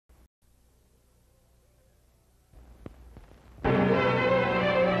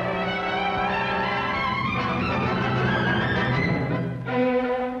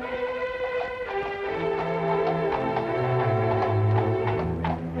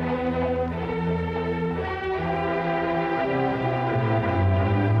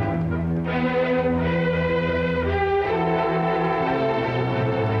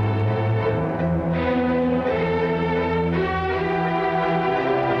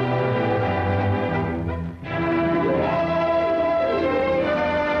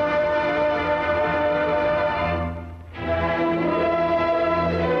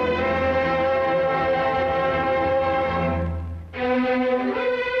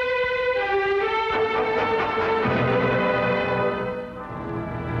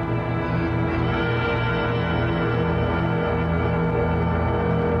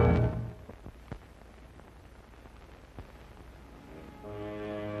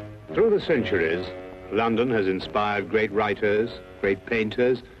Through the centuries, London has inspired great writers, great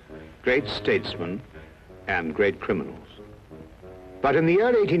painters, great statesmen, and great criminals. But in the year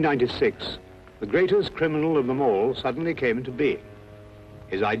 1896, the greatest criminal of them all suddenly came into being.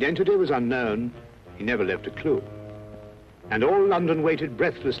 His identity was unknown, he never left a clue. And all London waited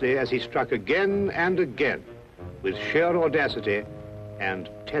breathlessly as he struck again and again with sheer audacity and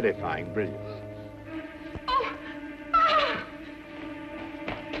terrifying brilliance.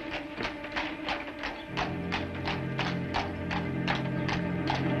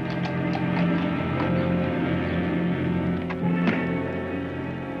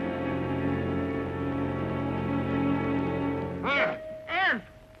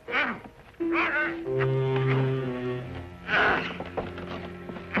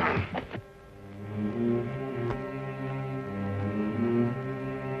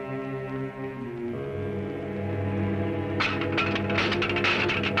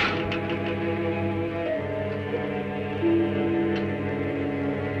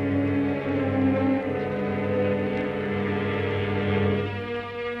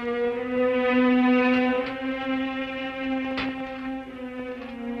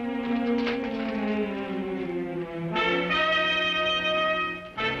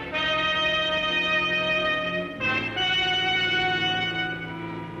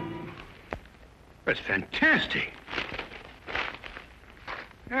 That's fantastic.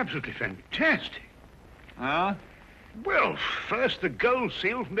 Absolutely fantastic. Oh? Well, first the gold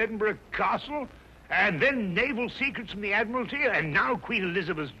seal from Edinburgh Castle, and then naval secrets from the Admiralty, and now Queen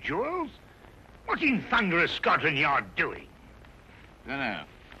Elizabeth's jewels. What in thunder is Scotland Yard doing? Dunno.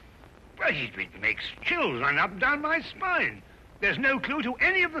 Well, it makes chills run up and down my spine. There's no clue to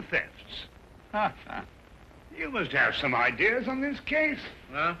any of the thefts. You must have some ideas on this case.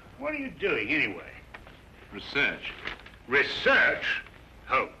 Huh? What are you doing, anyway? Research. Research?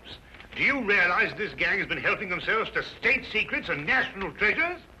 Holmes, do you realize this gang has been helping themselves to state secrets and national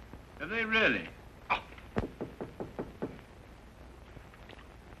treasures? Have they really? Oh,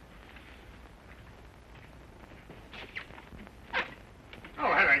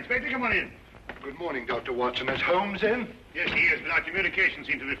 hello, Inspector. Come on in. Good morning, Dr. Watson. Is Holmes in? Yes, he is, but our communications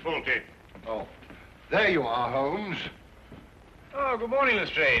seem to be faulty. Oh. There you are, Holmes. Oh, good morning,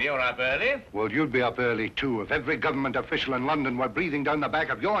 Lestrade. You're up early. Well, you'd be up early, too, if every government official in London were breathing down the back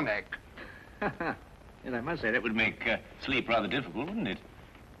of your neck. Yes, I must say that would make sleep rather difficult, wouldn't it?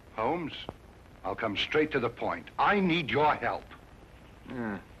 Holmes, I'll come straight to the point. I need your help.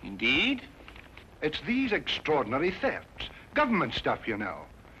 Indeed? It's these extraordinary thefts. Government stuff, you know.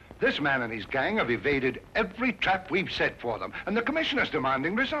 This man and his gang have evaded every trap we've set for them, and the commissioner's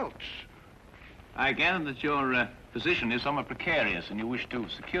demanding results. I gather that your position is somewhat precarious and you wish to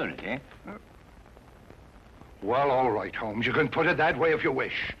secure it, eh? Well, all right, Holmes. You can put it that way if you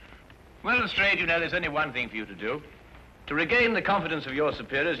wish. Well, Lestrade, you know there's only one thing for you to do. To regain the confidence of your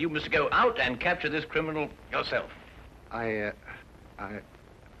superiors, you must go out and capture this criminal yourself.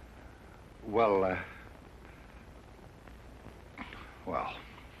 Well,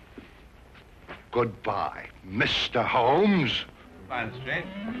 goodbye, Mr. Holmes. Goodbye, Lestrade.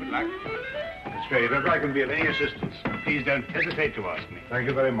 Good luck. Lestrade, if I can be of any assistance, please don't hesitate to ask me. Thank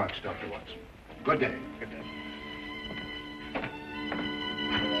you very much, Dr. Watson. Good day. Good day.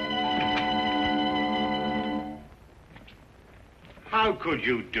 How could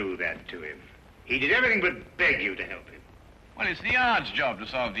you do that to him? He did everything but beg you to help him. Well, it's the Yard's job to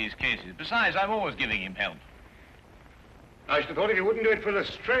solve these cases. Besides, I'm always giving him help. I should have thought if you wouldn't do it for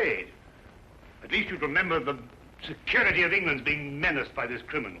Lestrade, at least you'd remember the security of England's being menaced by this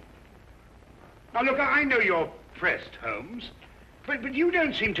criminal. Now, look, I know you're pressed, Holmes, but you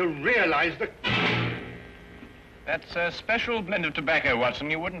don't seem to realize the... That's a special blend of tobacco,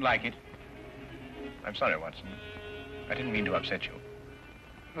 Watson. You wouldn't like it. I'm sorry, Watson. I didn't mean to upset you.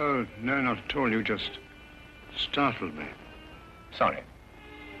 Oh, no, not at all. You just startled me. Sorry.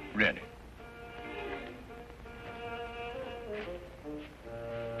 Really.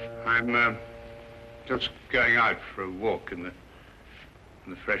 I'm just going out for a walk in the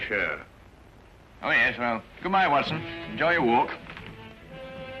fresh air. Oh, yes, well, goodbye, Watson. Enjoy your walk.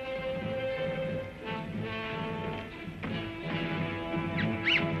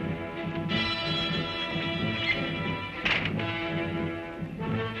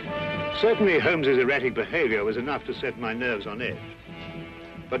 Certainly, Holmes's erratic behavior was enough to set my nerves on edge.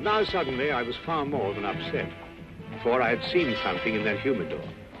 But now, suddenly, I was far more than upset, for I had seen something in that humidor.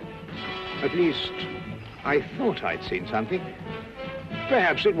 At least, I thought I'd seen something.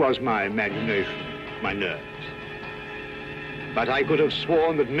 Perhaps it was my imagination, my nerves. But I could have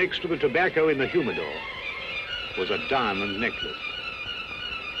sworn that mixed with the tobacco in the humidor was a diamond necklace.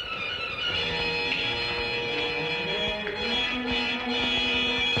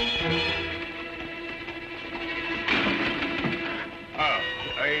 Oh,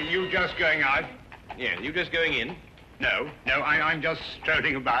 are you just going out? Yeah, you just going in? No, I'm just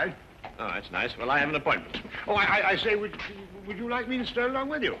strolling about. Oh, that's nice. Well, I have an appointment. Oh, I say, would you like me to stroll along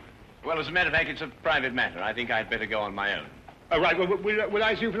with you? Well, as a matter of fact, it's a private matter. I think I'd better go on my own. Oh, right. Well, will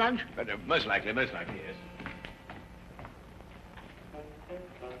I see you for lunch? But most likely, yes.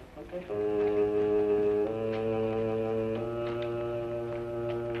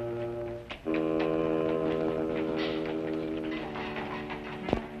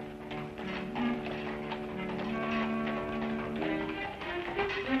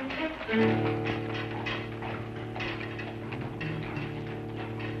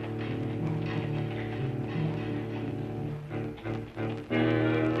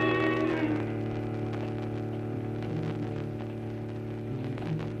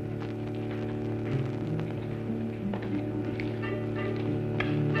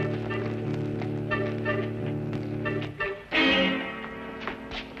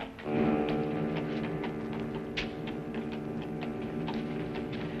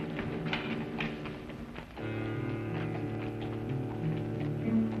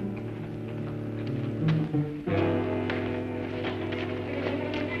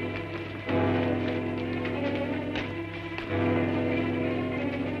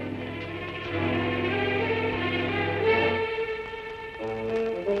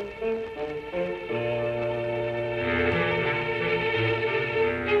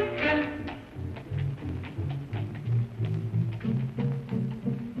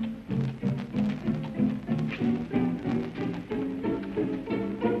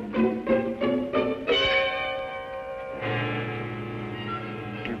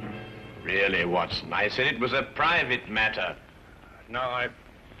 Watson, I said it was a private matter. No,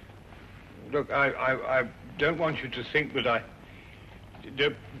 Look, I don't want you to think that I...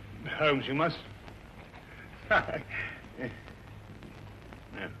 Holmes, you must... No.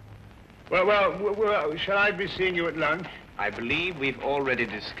 Well, shall I be seeing you at lunch? I believe we've already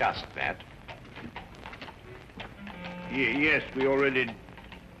discussed that. Yes, we already...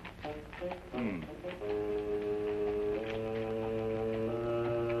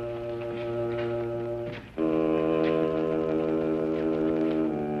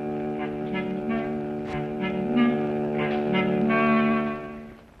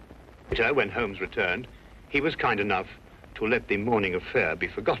 When Holmes returned, he was kind enough to let the morning affair be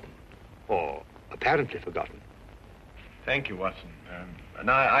forgotten, or apparently forgotten. Thank you, Watson. And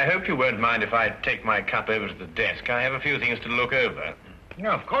I hope you won't mind if I take my cup over to the desk. I have a few things to look over.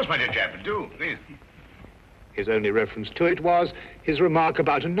 No, of course, my dear chap, do, please. His only reference to it was his remark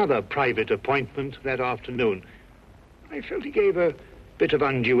about another private appointment that afternoon. I felt he gave a bit of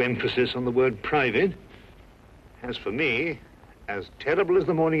undue emphasis on the word private. As for me, as terrible as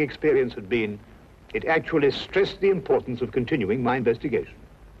the morning experience had been, it actually stressed the importance of continuing my investigation.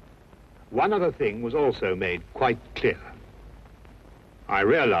 One other thing was also made quite clear. I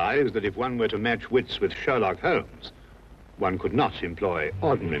realized that if one were to match wits with Sherlock Holmes, one could not employ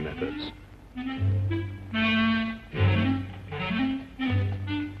ordinary methods.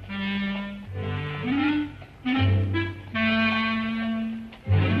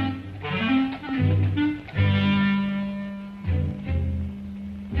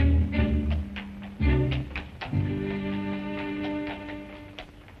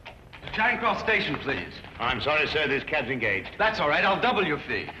 Station, please. I'm sorry, sir, this cab's engaged. That's all right. I'll double your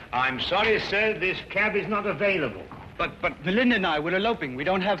fee. I'm sorry, sir, this cab is not available. But Belinda and I, we're eloping. We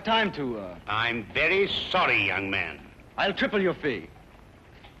don't have time to, I'm very sorry, young man. I'll triple your fee.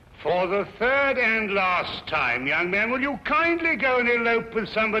 For the third and last time, young man, will you kindly go and elope with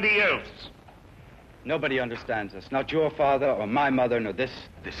somebody else? Nobody understands us. Not your father or my mother, nor this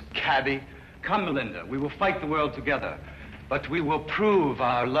cabbie. Come, Belinda. We will fight the world together. But we will prove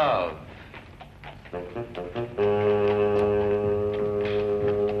our love. Cabby?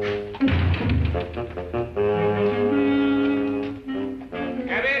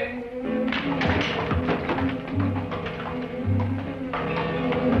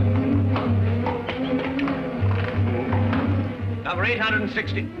 Number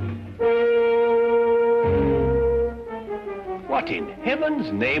 860. What in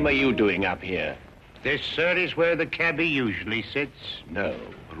heaven's name are you doing up here? This, sir, is where the cabbie usually sits. No.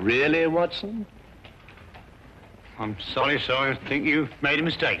 Really, Watson? I'm sorry, sir. I think you've made a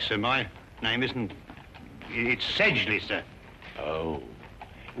mistake, sir. My name isn't... It's Sedgley, sir. Oh.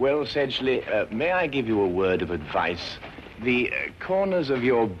 Well, Sedgley, may I give you a word of advice? The corners of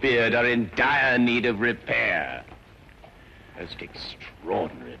your beard are in dire need of repair. Most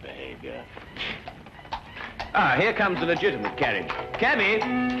extraordinary behavior. Ah, here comes the legitimate carriage. Cabby!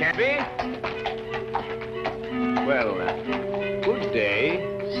 Cabby! Well, good day,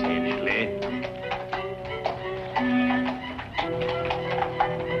 essentially.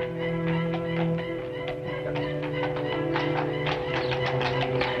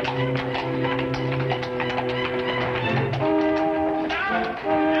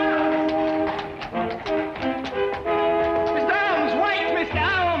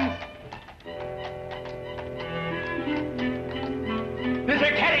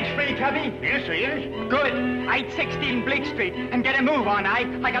 Yes, sir, yes. Good. 816 Bleak Street. And get a move on,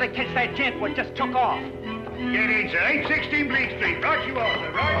 I gotta catch that gent what just took off. Get in, sir. 816 Bleak Street. Right you are,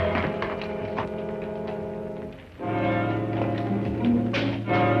 sir. Right.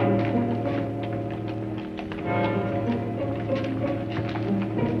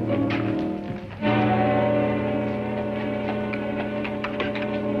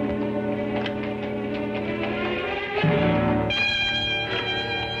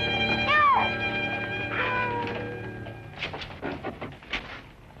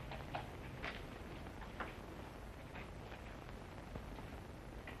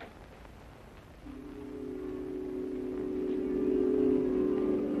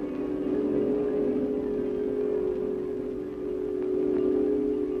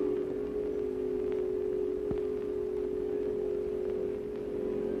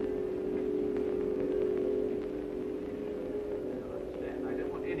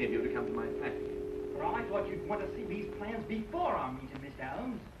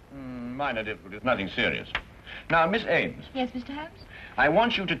 Minor difficulties, nothing serious. Now, Miss Ames. Yes, Mr. Holmes? I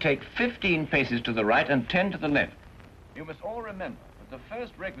want you to take 15 paces to the right and 10 to the left. You must all remember that the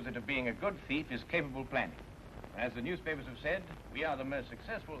first requisite of being a good thief is capable planning. As the newspapers have said, we are the most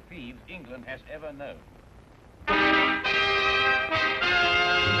successful thieves England has ever known.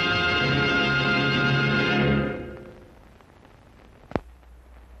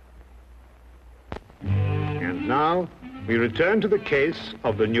 And now, we return to the case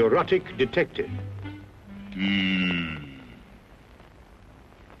of the Neurotic Detective.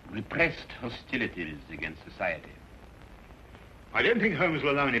 Repressed hostilities against society. I don't think Holmes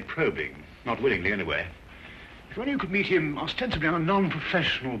will allow any probing. Not willingly, anyway. If only you could meet him ostensibly on a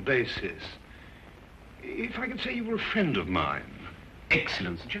non-professional basis. If I could say you were a friend of mine.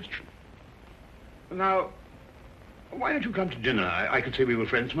 Excellent suggestion. Now, why don't you come to dinner? I could say we were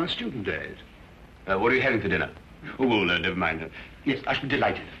friends from our student days. What are you having for dinner? Oh, never mind. Yes, I shall be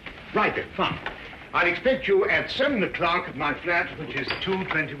delighted. Right then, fine. I'll expect you at 7 o'clock at my flat, which is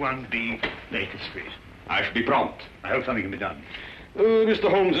 221B Baker Street. I shall be prompt. I hope something can be done. Mr.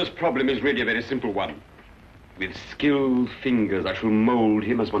 Holmes's problem is really a very simple one. With skilled fingers, I shall mold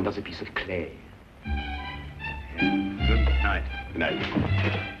him as one does a piece of clay. Good night. Good night.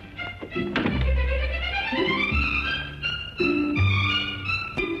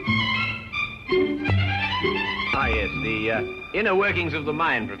 Ah, yes, the inner workings of the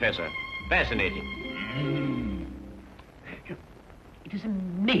mind, Professor. Fascinating. It is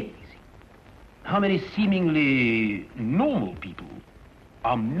amazing how many seemingly normal people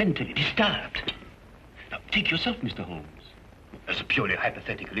are mentally disturbed. Now, take yourself, Mr. Holmes, as a purely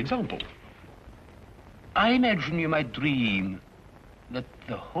hypothetical example. I imagine you might dream that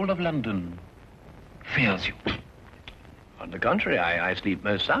the whole of London fails you. On the contrary, I sleep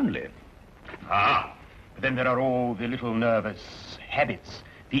most soundly. Ah, but then there are all the little nervous habits,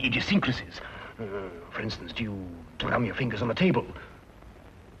 the idiosyncrasies. For instance, do you drum your fingers on the table?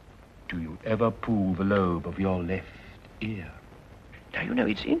 Do you ever pull the lobe of your left ear? Now, you know,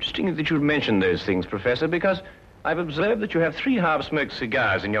 it's interesting that you mention those things, Professor, because I've observed that you have 3 half-smoked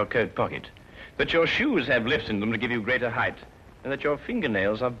cigars in your coat pocket, that your shoes have lifts in them to give you greater height, and that your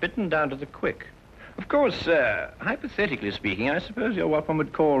fingernails are bitten down to the quick. Of course, hypothetically speaking, I suppose you're what one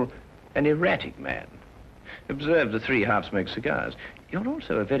would call an erratic man. Observe the 3 half-smoked cigars. You're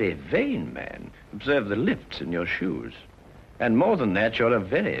also a very vain man. Observe the lifts in your shoes. And more than that, you're a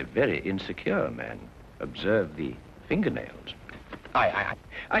very, very insecure man. Observe the fingernails. I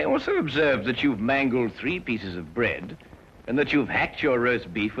also observed that you've mangled 3 pieces of bread and that you've hacked your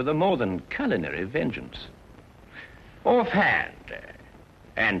roast beef with a more than culinary vengeance. Offhand,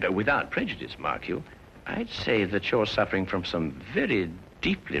 and without prejudice, mark you, I'd say that you're suffering from some very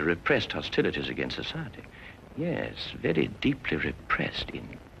deeply repressed hostilities against society. Yes, very deeply repressed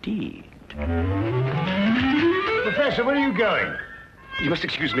indeed. Professor, where are you going? You must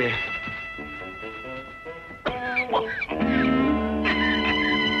excuse me.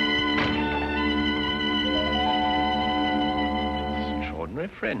 Extraordinary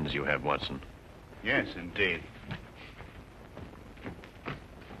friends you have, Watson. Yes, indeed.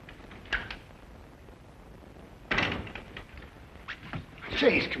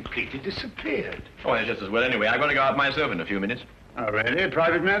 say he's completely disappeared. Oh, it's just as well anyway. I'm going to go out myself in a few minutes. Oh, really? A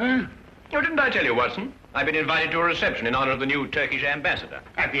private matter? Oh, didn't I tell you, Watson? I've been invited to a reception in honor of the new Turkish ambassador.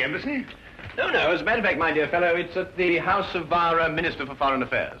 At the embassy? No, as a matter of fact, my dear fellow, it's at the house of our Minister for Foreign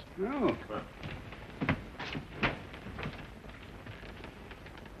Affairs. Oh.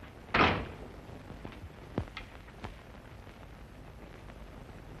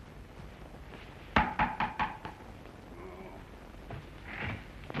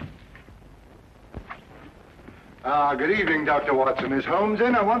 Good evening, Dr. Watson. Is Holmes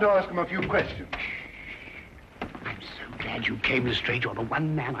in? I want to ask him a few questions. I'm so glad you came, Lestrade. You're the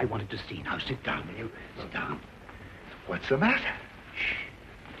one man I wanted to see. Now, sit down, will you? Sit down. What's the matter?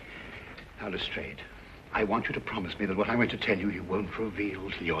 Now, Lestrade, I want you to promise me that what I'm going to tell you, you won't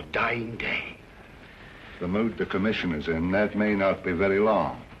reveal till your dying day. The mood the commissioner's in, that may not be very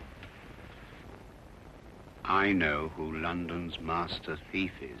long. I know who London's master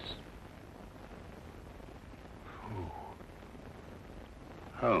thief is. Who?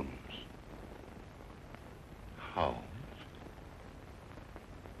 Holmes. Holmes?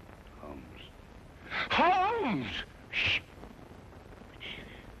 Holmes. Holmes! Shh.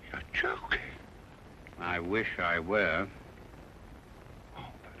 You're joking. I wish I were. Oh,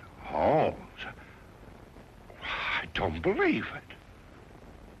 but Holmes... I don't believe it.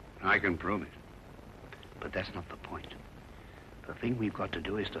 I can prove it. But that's not the point. The thing we've got to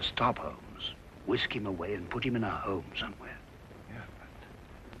do is to stop Holmes, whisk him away and put him in a home somewhere. Yeah,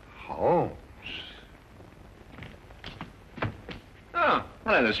 but... Holmes? Oh,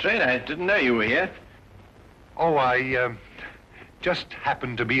 hello, Lestrade. I didn't know you were here. Oh, I, just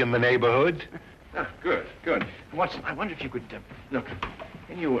happened to be in the neighborhood. Oh, good. Watson, I wonder if you could, look,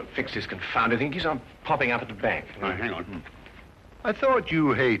 can you fix this confounded thing? It keeps on popping up at the back. Right, hang on. I thought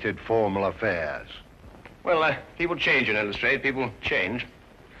you hated formal affairs. Well, people change, you know, Lestrade. People change.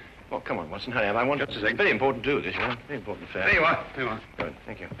 Oh, come on, Watson, hurry up. I want... Just a second. It's very important to do this, you know. Very important affair. There you are. There you are. Good,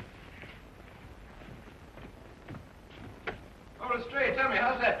 thank you. Oh, Lestrade, tell me,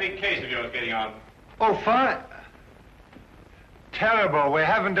 how's that big case of yours getting on? Oh, fine. Terrible. We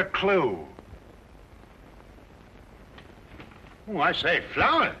haven't a clue. Oh, I say,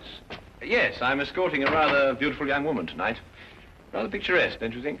 flowers. Yes, I'm escorting a rather beautiful young woman tonight. Rather picturesque,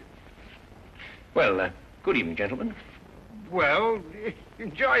 don't you think? Well, good evening, gentlemen. Well,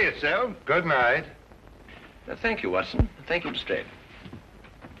 enjoy yourself. Good night. Thank you, Watson. Thank you, Lestrade.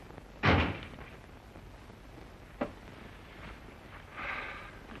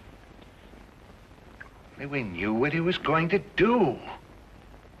 We knew what he was going to do.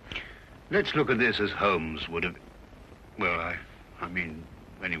 Let's look at this as Holmes would have... Well, I mean,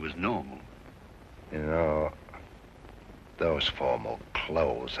 when he was normal. You know, those formal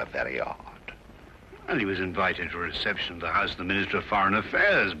clothes are very odd. Well, he was invited to a reception at the house of the Minister of Foreign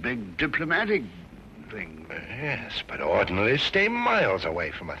Affairs. Big diplomatic thing. Yes, but ordinarily stay miles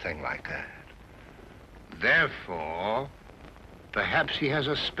away from a thing like that. Therefore, perhaps he has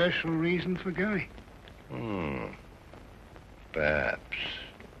a special reason for going. Perhaps.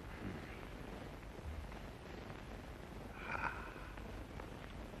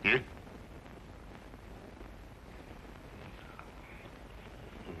 Yeah?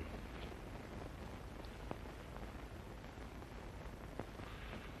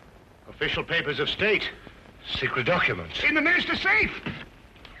 Official papers of state. Secret documents. In the minister's safe.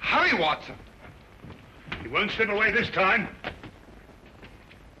 Hurry, Watson. He won't slip away this time.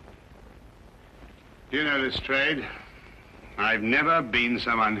 You know, Lestrade, I've never been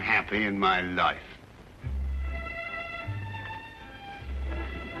so unhappy in my life.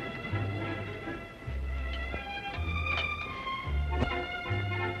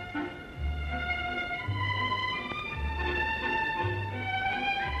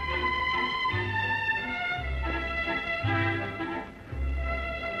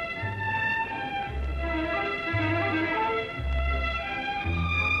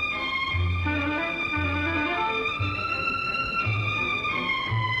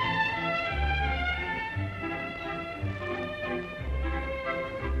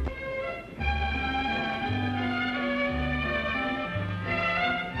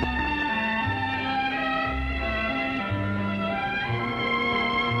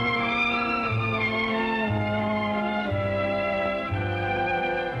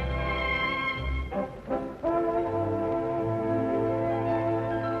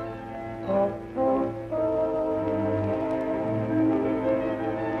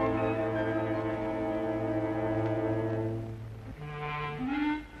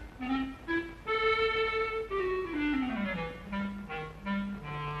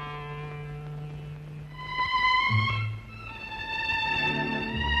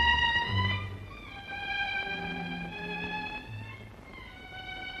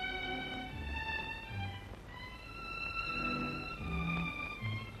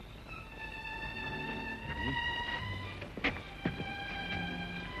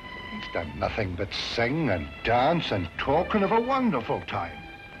 done nothing but sing and dance and talk and have a wonderful time.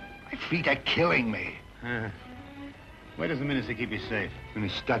 My feet are killing me. Where does the minister keep his safe? In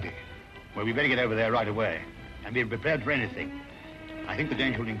his study. Well, we better get over there right away and be prepared for anything. I think the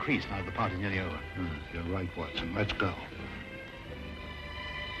danger will increase now that the party's nearly over. You're right, Watson. Let's go.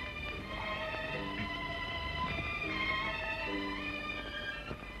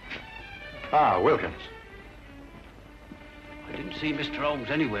 Ah, Wilkins. I didn't see Mr. Holmes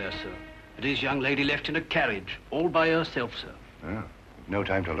anywhere, sir. But his young lady left in a carriage, all by herself, sir. Yeah, no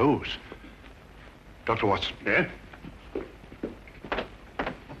time to lose. Dr. Watson. Yeah?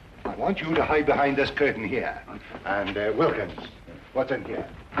 I want you to hide behind this curtain here. And, Wilkins, what's in here?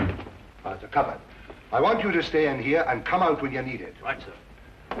 It's a cupboard. I want you to stay in here and come out when you need it. Right, sir.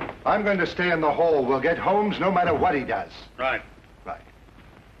 I'm going to stay in the hall. We'll get Holmes no matter what he does. Right. Right.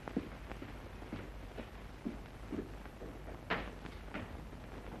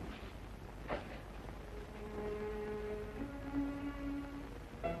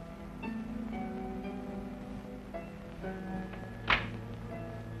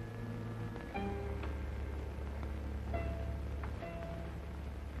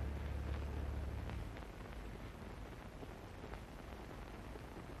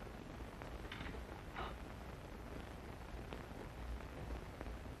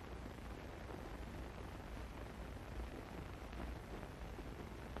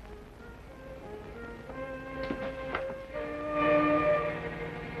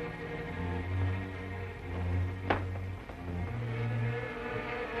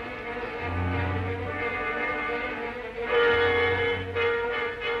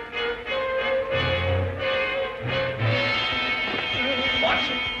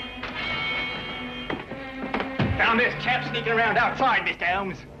 Found this chap sneaking around outside, Mr.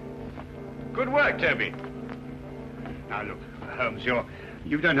 Holmes. Good work, Toby. Now, look, Holmes,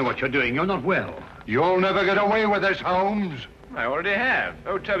 you don't know what you're doing. You're not well. You'll never get away with this, Holmes. I already have.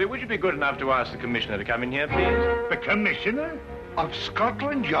 Oh, Toby, would you be good enough to ask the commissioner to come in here, please? The commissioner? Of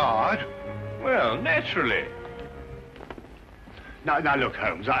Scotland Yard? Well, naturally. Now, look,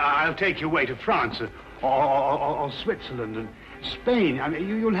 Holmes, I'll take you away to France or Switzerland and Spain. I mean,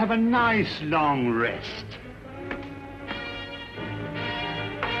 you'll have a nice long rest.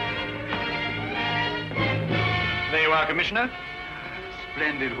 There you are, Commissioner.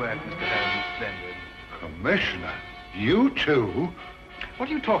 Splendid work, Mr. Holmes, splendid. Commissioner, you too? What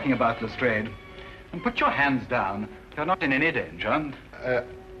are you talking about, Lestrade? And put your hands down. You're not in any danger.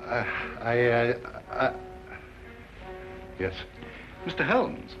 Yes. Mr.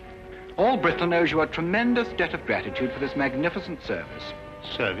 Holmes, all Britain owes you a tremendous debt of gratitude for this magnificent service.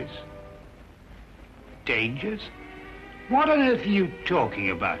 Service? Dangers? What on earth are you talking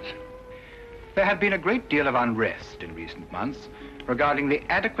about? There had been a great deal of unrest in recent months regarding the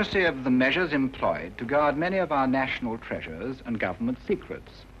adequacy of the measures employed to guard many of our national treasures and government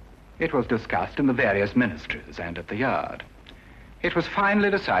secrets. It was discussed in the various ministries and at the Yard. It was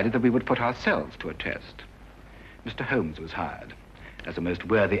finally decided that we would put ourselves to a test. Mr. Holmes was hired as a most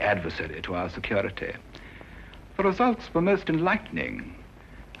worthy adversary to our security. The results were most enlightening.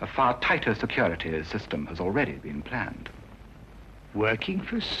 A far tighter security system has already been planned. Working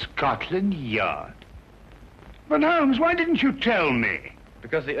for Scotland Yard? But, Holmes, why didn't you tell me?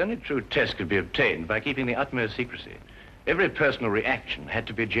 Because the only true test could be obtained by keeping the utmost secrecy. Every personal reaction had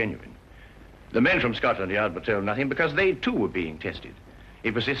to be genuine. The men from Scotland Yard were told nothing because they, too, were being tested.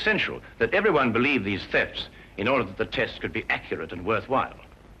 It was essential that everyone believe these thefts in order that the test could be accurate and worthwhile.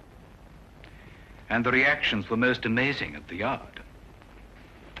 And the reactions were most amazing at the Yard.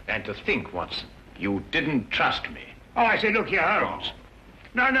 And to think, Watson, you didn't trust me. Oh, I say, look here, Holmes.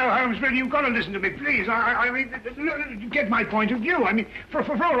 No, Holmes, really, you've got to listen to me, please. I mean, get my point of view. I mean, for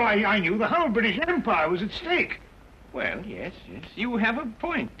all I knew, the whole British Empire was at stake. Well, yes, you have a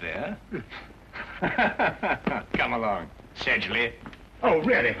point there. Come along, Sedgley. Oh,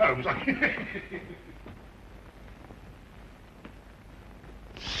 really, Holmes?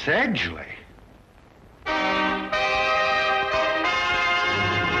 Sedgley?